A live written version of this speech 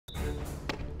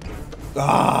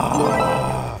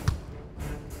Ah.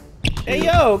 Hey,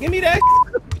 yo, give me that.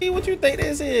 What you think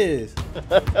this is?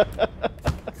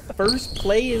 First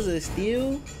play is a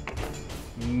steal?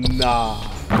 Nah.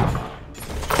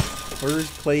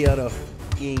 First play of the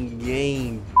fucking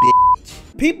game,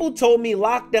 bitch. People told me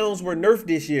lockdowns were nerfed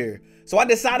this year, so I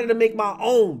decided to make my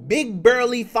own big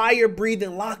burly fire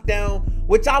breathing lockdown,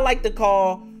 which I like to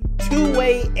call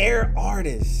two-way air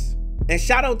artist. And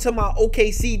shout out to my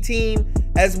OKC team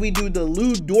as we do the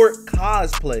Lou Dort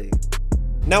cosplay.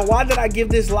 Now, why did I give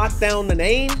this lockdown the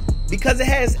name? Because it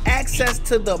has access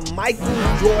to the Michael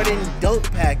Jordan dunk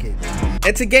package.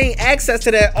 And to gain access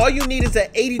to that, all you need is an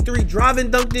 83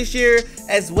 driving dunk this year,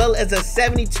 as well as a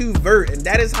 72 vert. And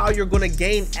that is how you're gonna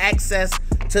gain access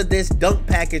to this dunk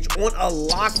package on a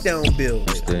lockdown build.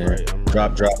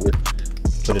 Drop it.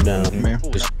 Put it down.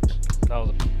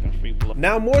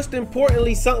 Now, most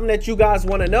importantly, something that you guys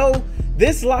wanna know,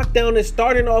 this lockdown is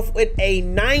starting off with a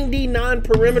 99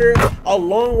 perimeter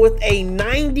along with a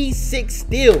 96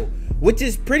 steal, which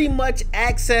is pretty much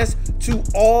access to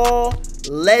all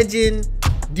legend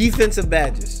defensive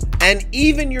badges. And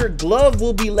even your glove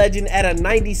will be legend at a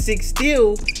 96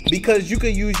 steal, because you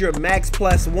could use your max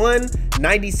 +1,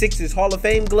 96 is Hall of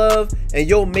Fame glove, and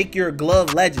you'll make your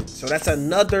glove legend. So that's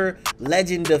another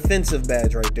legend defensive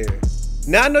badge right there.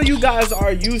 Now, I know you guys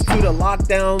are used to the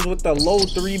lockdowns with the low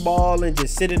 3 ball and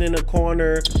just sitting in a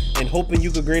corner and hoping you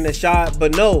could green a shot,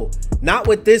 but no, not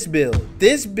with this build.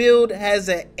 This build has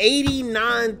an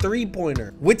 89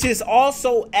 3-pointer, which is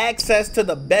also access to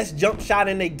the best jump shot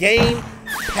in the game,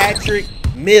 Patrick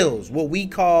Mills, what we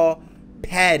call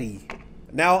Patty.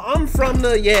 Now, I'm from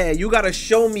the, you gotta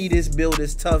show me this build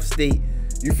is tough state.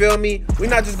 You feel me? We're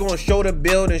not just gonna show the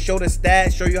build and show the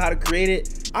stats, show you how to create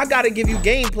it. I gotta give you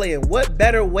gameplay, and what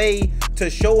better way to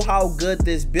show how good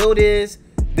this build is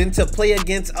than to play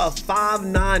against a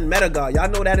 5'9" meta guard. Y'all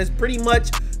know that is pretty much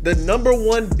the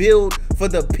 #1 build for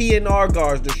the PNR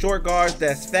guards, the short guards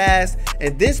that's fast,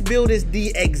 and this build is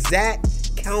the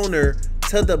exact counter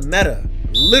to the meta,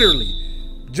 literally.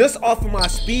 Just off of my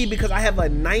speed, because I have a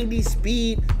 90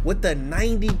 speed with a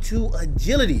 92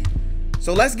 agility.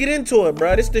 So let's get into it,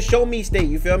 bro. This is the show me state,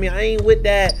 you feel me? I ain't with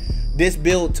that, this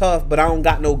build tough, but I don't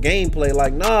got no gameplay.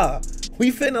 Like, nah,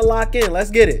 we finna lock in. Let's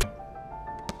get it.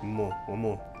 One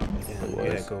more.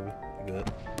 Yeah, Kobe.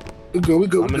 You good? We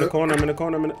good. I'm in the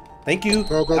corner. Thank you.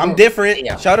 Go. I'm different.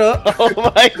 Yeah. Shut up.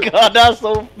 Oh my God, that's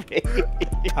so fake.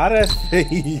 How that's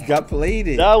fake? I played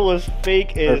it. That was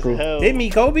fake as hell. Hit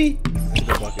me, Kobe.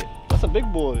 That's a big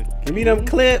boy. Give me them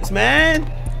clips, man.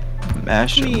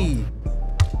 Mash me.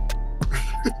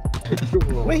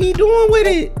 What he doing with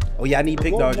it? Oh yeah, I need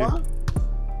pick dodger.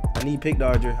 I need pick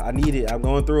dodger. I need it. I'm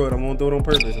going through it. I'm going through it on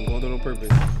purpose.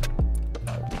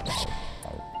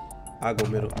 I'll go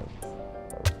middle.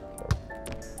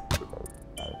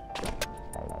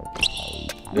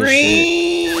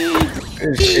 Green.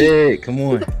 Good shit. Come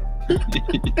on.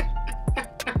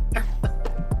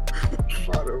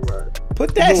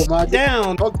 Put that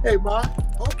down. Okay, man.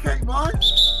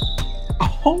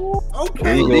 Oh,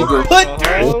 okay. Put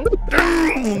down.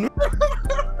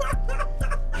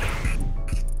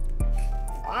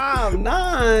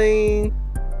 5'9".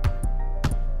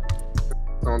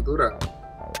 Don't do that.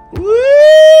 Woo!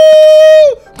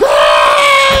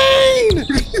 Green!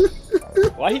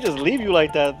 Why he just leave you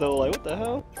like that though? Like, what the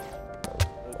hell?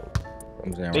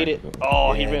 Beat it.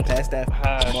 Oh, he ran past that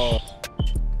ball.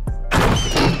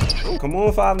 Come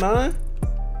on, 5'9".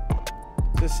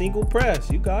 It's a single press.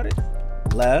 You got it.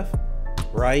 Left,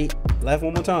 right, left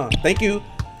one more time. Thank you.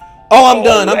 Oh, I'm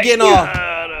done. I'm getting off.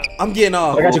 I'm getting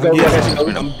off. I got you, Kobe.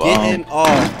 I'm getting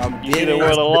off. I'm getting the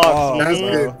world of locks. That's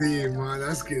good deep, man.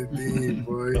 That's good deep,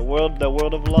 boy. The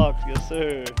world of locks. Yes,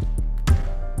 sir.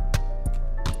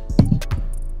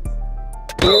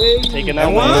 Taking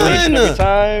that one every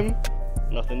time.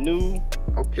 Nothing new.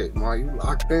 Okay, man. You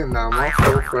locked in now, man. I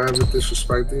feel forever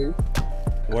disrespecting you.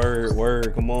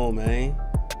 Word. Come on, man.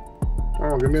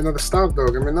 Oh, give me another stop, though.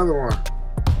 Give me another one.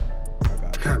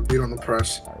 Beat on the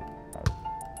press.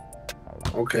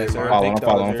 Okay, I'm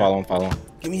following.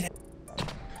 Give me that.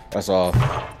 That's all.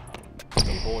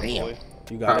 Damn.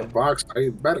 You got it. Box.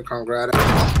 You better come grab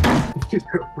it.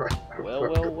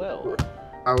 Well.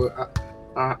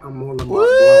 I'm all in my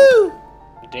Woo!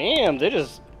 Damn, they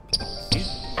just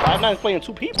 5'9" playing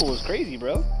 2 people is crazy,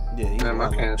 bro. Yeah, damn,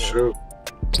 I can't shoot.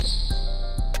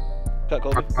 Cut,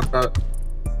 Kobe. I thought.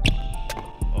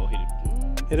 Oh, hit it.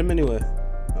 Hit him anyway.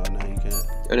 Oh, no, you can't.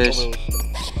 It is.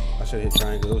 I should hit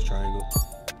triangle. It was triangle.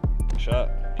 Shot.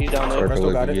 He's down there.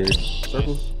 Presto got it.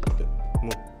 Circle. Okay. Come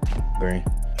on. Green.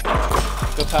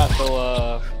 Good pass,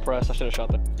 though, press. I should have shot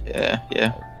that.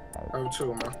 Yeah. L2,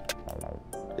 man.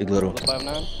 Big little.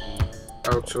 5'9".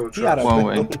 L2. You gotta One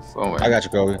way. One way. I got you,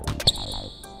 Kobe.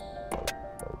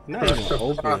 Not even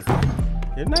open.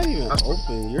 You're not even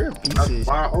open. You're a piece of shit. That's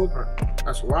wide open.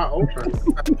 That's wide open.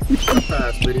 Good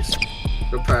pass, please.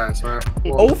 Good pass, man.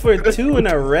 0 for 2 in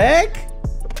a wreck?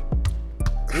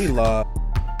 We lost.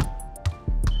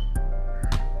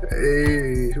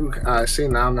 Hey, I see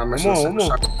now. I'm not messing Come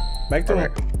on. Back to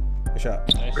him. Good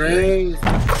shot. Great.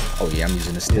 Oh yeah, I'm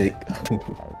using the stick.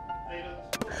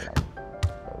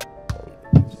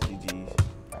 GG's.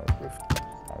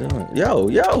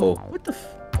 Yo, what the?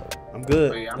 I'm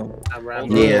good. Wait, I'm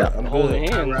Yeah. I'm Holding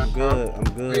good. hands. I'm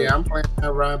good. Yeah, I'm playing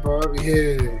that right, bro.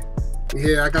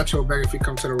 Yeah, I got your back if you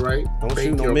come to the right. Don't Fake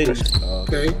shoot no your midi. push.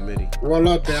 Okay. No midi. Roll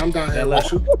up there. I'm down here. Left.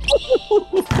 Shoot.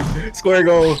 Square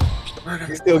goal.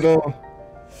 He's still going.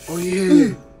 Oh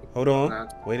yeah. Hold on.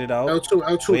 Wait it out.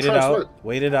 L2. Wait it out.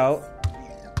 Wait it out.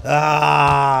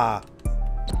 Ah.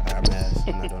 I'm mad.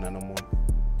 I'm not doing that no more.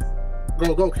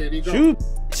 Go, KD. Go. Shoot.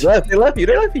 They left you.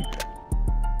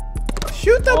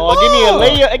 Shoot the ball. Give me a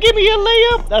layup. Give me a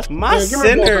layup. That's My Yeah, give me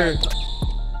the ball center. back.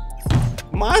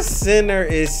 My center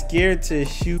is scared to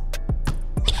shoot.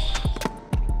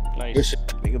 nice.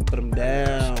 Nigga, put him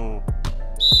down.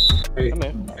 Hey, Come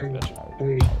in. Gotcha.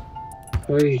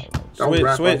 hey. Don't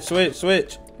wrap up.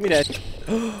 Switch. Give me that.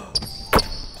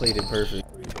 Played it perfect.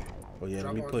 Oh yeah,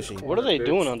 let me push him. What are they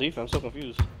doing on defense? I'm so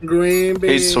confused. Green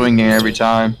Bay. He's swinging every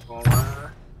time.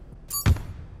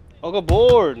 Oh, good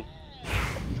board.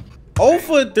 0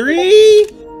 for 3.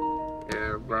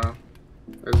 Yeah, bro.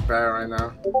 It's bad right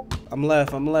now. I'm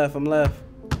left. It's bad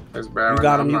You right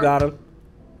got now. him. You got him.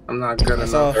 I'm not good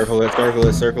That's enough. off.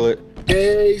 Circle it.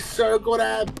 Hey, circle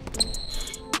that.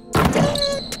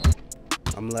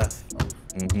 I'm left.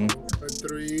 For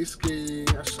 3 ski.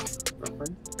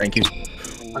 Thank you.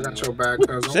 I got your back,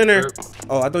 cuz. Center.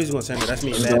 Oh, I thought he was going center. That's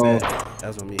me. Bad.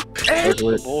 That's on me. Circle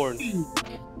it. Board.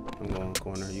 I'm going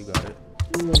corner. You got it.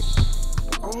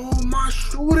 Oh, my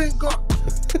shooting guard.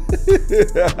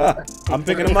 I'm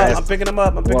picking him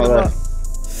up.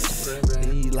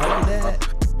 He like that.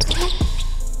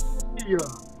 Yeah.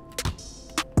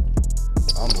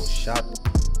 Almost shot.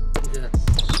 Yeah.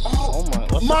 Oh my.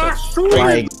 What's My that? shooting.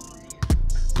 Like,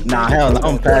 nah, hell no.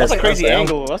 I'm past. That's a crazy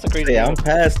angle. That's a crazy Yeah, I'm angle.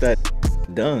 past that.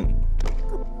 Done.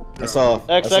 That's all.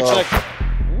 X.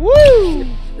 Woo!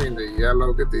 In the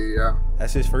yellow, get the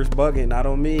That's his first bucket, not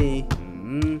on me.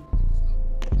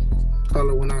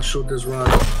 color when I shoot this run.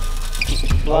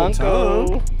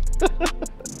 Blanco.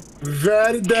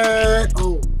 Very bad.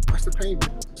 Oh, watch the paint.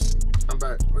 I'm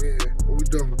back. Oh yeah. What we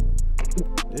doing?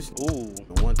 This ooh,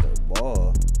 I want the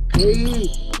ball. Hey.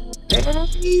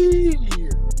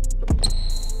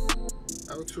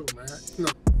 L2, man. No.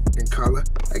 In color.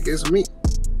 I guess me.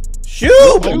 Shoot!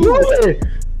 Oh,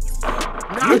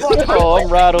 I'm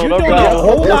rattled. You I'm doing a rattled.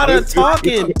 whole lot of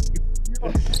talking.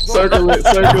 Circle it.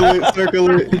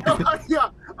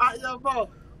 Yeah, bro.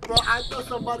 Bro, I thought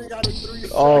somebody got a 3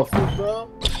 Oh. seconds, bro.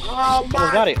 Oh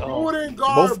my got it. Oh. shooting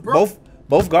guard, bro.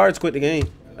 Both guards quit the game.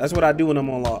 That's what I do when I'm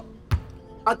on lock.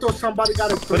 I thought somebody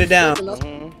got a 3 Put it down.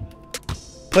 seconds.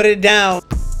 Put it down.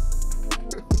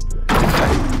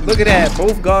 Look at that.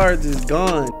 Both guards is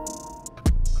gone.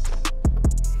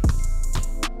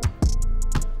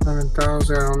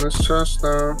 7,000 on this chest,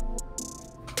 though.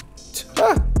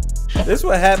 This is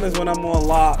what happens when I'm on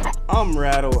lock. I'm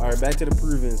rattled. All right, back to the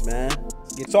prove-ins, man.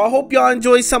 So I hope y'all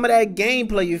enjoyed some of that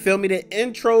gameplay. You feel me? The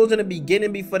intros in the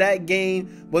beginning before that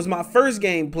game was my first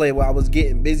gameplay where I was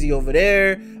getting busy over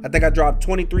there. I think I dropped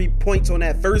 23 points on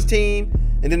that first team.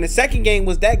 And then the second game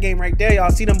was that game right there. Y'all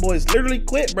see them boys literally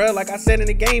quit, bro. Like I said in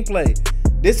the gameplay.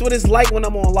 This is what it's like when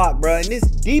I'm on lock, bro. And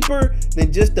it's deeper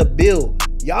than just the build.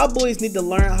 Y'all boys need to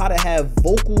learn how to have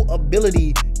vocal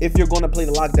ability if you're going to play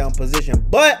the lockdown position.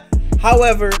 But,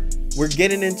 however, we're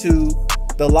getting into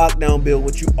the lockdown build,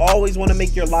 which you always want to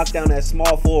make your lockdown at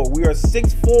small forward. We are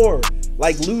 6'4",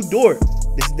 like Lou Dort.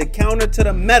 This is the counter to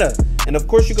the meta. And, of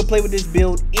course, you can play with this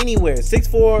build anywhere.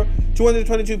 6'4",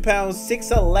 222 pounds,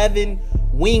 6'11",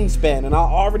 wingspan. And I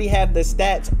already have the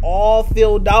stats all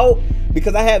filled out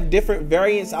because I have different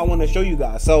variants I want to show you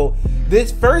guys. So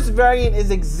this first variant is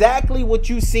exactly what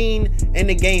you've seen in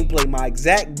the gameplay, my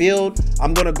exact build.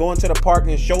 I'm going to go into the park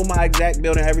and show my exact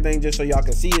build and everything just so y'all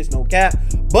can see it's no cap.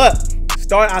 But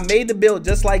I made the build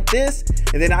just like this,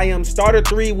 and then I am starter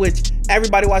 3, which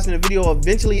everybody watching the video,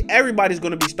 eventually everybody's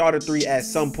going to be starter 3 at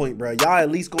some point, bro. Y'all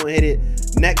at least going to hit it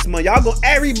next month. Y'all go,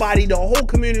 everybody, the whole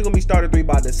community is going to be starter 3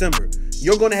 by December.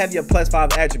 You're going to have your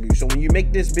 +5 attributes. So when you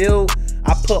make this build,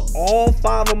 I put all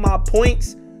 5 of my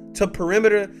points to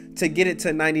perimeter to get it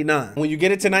to 99. When you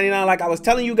get it to 99, like I was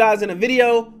telling you guys in a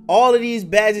video, all of these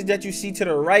badges that you see to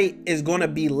the right is going to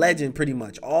be legend pretty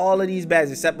much. All of these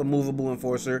badges except a movable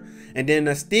enforcer. And then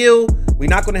the steel, we're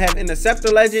not going to have interceptor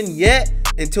legend yet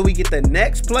until we get the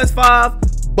next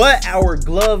 +5, but our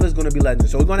glove is going to be legend.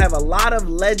 So we're going to have a lot of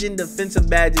legend defensive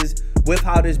badges with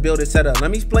how this build is set up.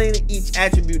 Let me explain each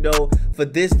attribute though for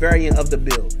this variant of the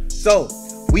build. So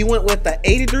we went with the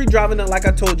 83 driving dunk. Like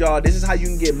I told y'all, this is how you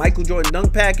can get Michael Jordan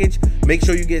dunk package. Make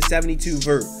sure you get 72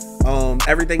 vert.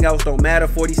 Everything else don't matter.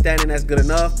 40 standing, that's good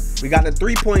enough. We got the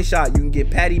 3-point shot. You can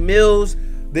get Patty Mills.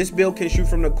 This build can shoot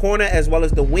from the corner as well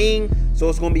as the wing, so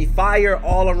it's gonna be fire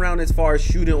all around as far as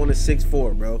shooting on a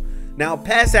 6'4", bro. Now,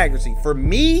 pass accuracy. For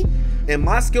me and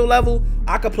my skill level,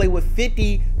 I could play with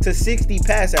 50 to 60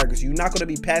 pass accuracy. You're not gonna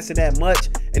be passing that much,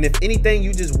 and if anything,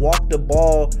 you just walk the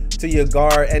ball to your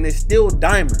guard, and it's still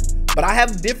dimer. But I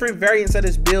have different variants of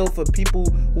this build for people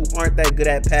who aren't that good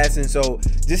at passing, so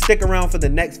just stick around for the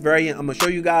next variant. I'm gonna show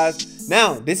you guys.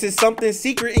 Now, this is something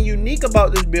secret and unique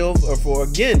about this build, or for,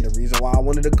 again, the reason why I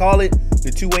wanted to call it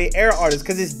the two-way air artist,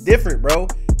 because it's different, bro.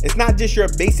 It's not just your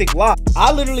basic lock.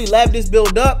 I literally labbed this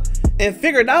build up and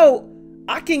figured out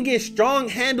I can get strong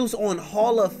handles on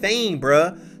Hall of Fame,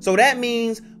 bruh. So that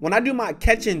means when I do my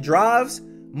catch and drives,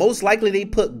 most likely they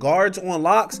put guards on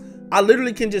locks. I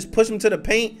literally can just push them to the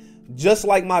paint just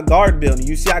like my guard build. And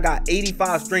you see I got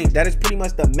 85 strength. That is pretty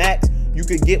much the max you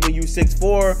could get when you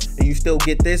 6'4", and you still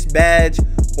get this badge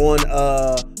on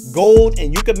gold,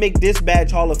 and you could make this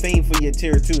badge Hall of Fame for your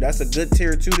tier 2. That's a good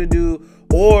tier 2 to do,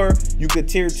 or you could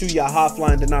tier 2 your high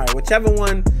flying denier, whichever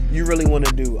one you really want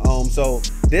to do. So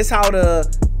this how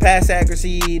the pass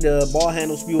accuracy, the ball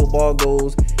handle speed with ball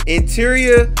goes.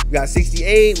 Interior, we got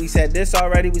 68. We said this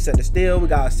already. We said the steel. We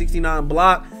got a 69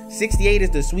 block. 68 is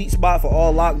the sweet spot for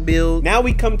all lock builds. Now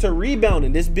we come to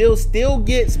rebounding. This build still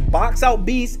gets box out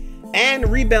beast and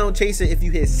rebound chaser if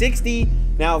you hit 60.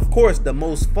 Now, of course, the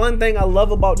most fun thing I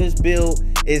love about this build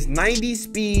is 90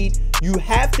 speed. You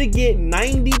have to get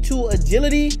 92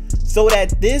 agility so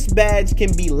that this badge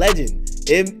can be legend.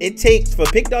 It takes, for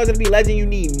pick dodger to be legend, you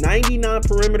need 99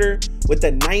 perimeter with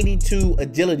a 92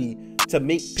 agility to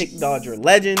make pick dodger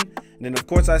legend. And then of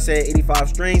course I said 85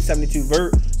 strength, 72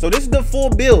 vert. So this is the full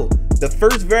build. The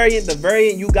first variant, the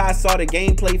variant you guys saw the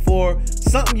gameplay for,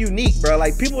 something unique, bro.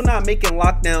 Like, people not making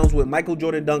lockdowns with Michael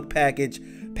Jordan dunk package,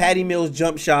 Patty Mills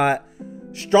jump shot,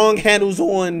 strong handles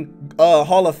on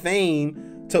Hall of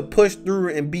Fame to push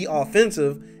through and be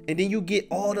offensive, and then you get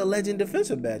all the legend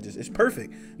defensive badges. It's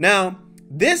perfect. Now,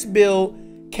 this build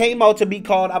came out to be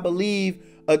called, I believe,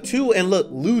 a 2, and look,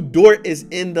 Lou Dort is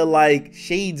in the like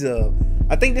shades of.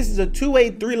 I think this is a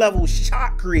 2A 3-level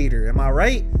shot creator. Am I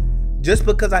right? Just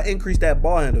because I increased that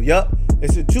ball handle. Yup.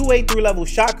 It's a 2A 3-level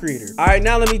shot creator. All right,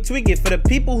 now let me tweak it. For the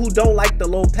people who don't like the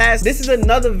low pass, this is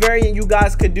another variant you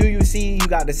guys could do. You see, you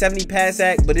got the 70 pass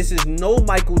act, but this is no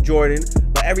Michael Jordan,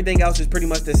 but everything else is pretty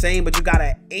much the same. But you got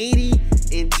an 80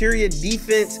 interior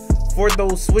defense for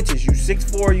those switches. You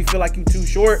 6'4", you feel like you too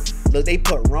short. Look, they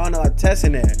put Ron Artest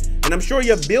in there. And I'm sure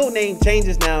your build name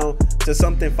changes now to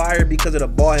something fire because of the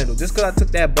ball handle. Just because I took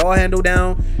that ball handle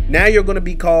down, now you're going to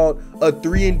be called a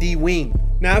 3&D wing.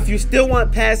 Now, if you still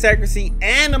want pass accuracy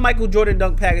and a Michael Jordan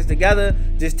dunk package together,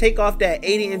 just take off that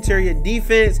 80 interior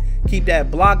defense, keep that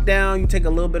block down. You take a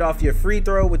little bit off your free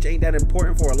throw, which ain't that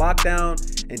important for a lockdown.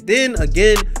 And then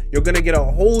again, you're going to get a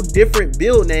whole different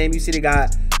build name. You see they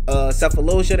got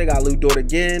Cephalosha, they got Lou Dort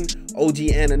again, OG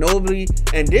Anunoby,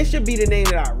 and this should be the name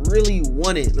that I really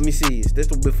wanted. Let me see. This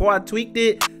before I tweaked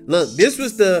it. Look, this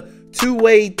was the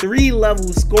 2-way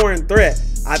 3-level scoring threat.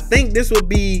 I think this would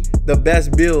be the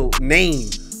best build name,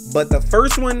 but the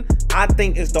first one I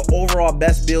think is the overall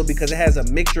best build because it has a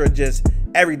mixture of just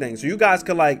everything. So you guys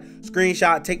could like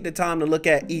screenshot, take the time to look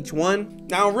at each one.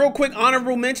 Now, real quick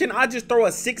honorable mention, I just throw a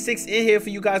 6'6" in here for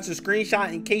you guys to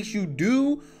screenshot in case you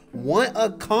do want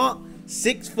a comp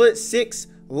 6'6"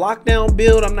 lockdown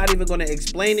build. I'm not even going to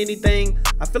explain anything.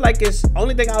 I feel like it's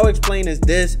only thing I'll explain is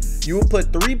this. You will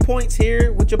put 3 points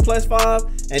here with your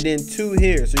 +5 and then 2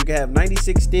 here, so you can have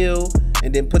 96 steel,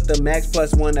 and then put the max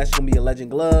 +1. That's gonna be a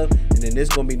legend glove, and then this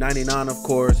gonna be 99, of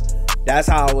course. That's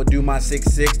how I would do my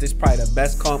 6'6". This is probably the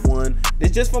best comp one.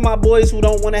 This just for my boys who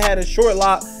don't want to have a short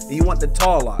lock and you want the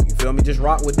tall lock. You feel me? Just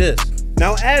rock with this.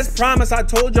 Now, as promised, I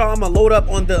told y'all I'm gonna load up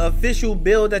on the official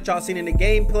build that y'all seen in the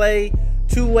gameplay.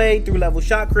 2-way 3-level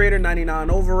shot creator,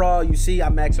 99 overall. You see I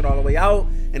maxed it all the way out,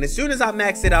 and as soon as I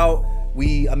maxed it out,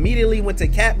 we immediately went to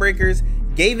cap breakers,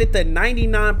 gave it the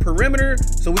 99 perimeter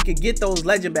so we could get those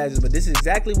legend badges. But this is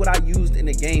exactly what I used in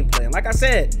the gameplay, and like I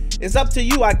said, it's up to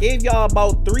you. I gave y'all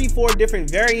about 3-4 different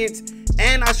variants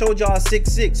And I showed y'all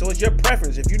 6'6", so it's your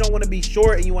preference. If you don't want to be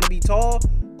short and you want to be tall,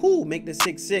 cool, make the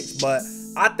 6'6". But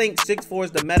I think 6'4"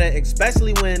 is the meta,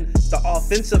 especially when the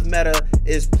offensive meta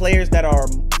is players that are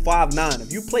 5'9".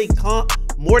 If you play comp,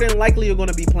 more than likely you're going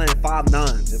to be playing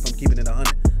 5'9s if I'm keeping it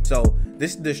 100. So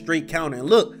this is the straight counter. And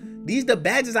look, these the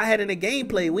badges I had in the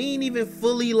gameplay. We ain't even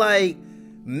fully like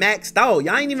maxed out.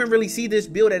 Y'all ain't even really see this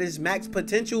build at its max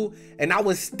potential, and I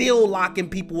was still locking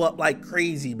people up like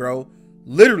crazy, bro.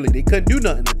 Literally, they couldn't do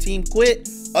nothing. The team quit,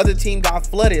 other team got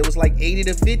flooded. It was like 80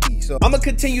 to 50. So I'm gonna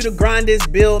continue to grind this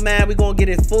build, man. We're gonna get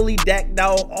it fully decked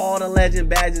out, all the legend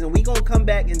badges, and we gonna come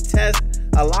back and test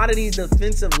a lot of these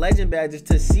defensive legend badges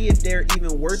to see if they're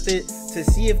even worth it, to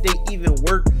see if they even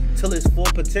work till its full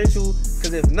potential.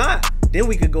 Because if not, then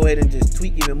we could go ahead and just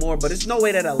tweak even more. But there's no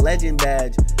way that a legend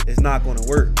badge is not gonna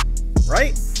work,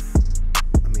 right?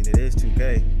 I mean, it is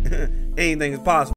 2K. Anything is possible.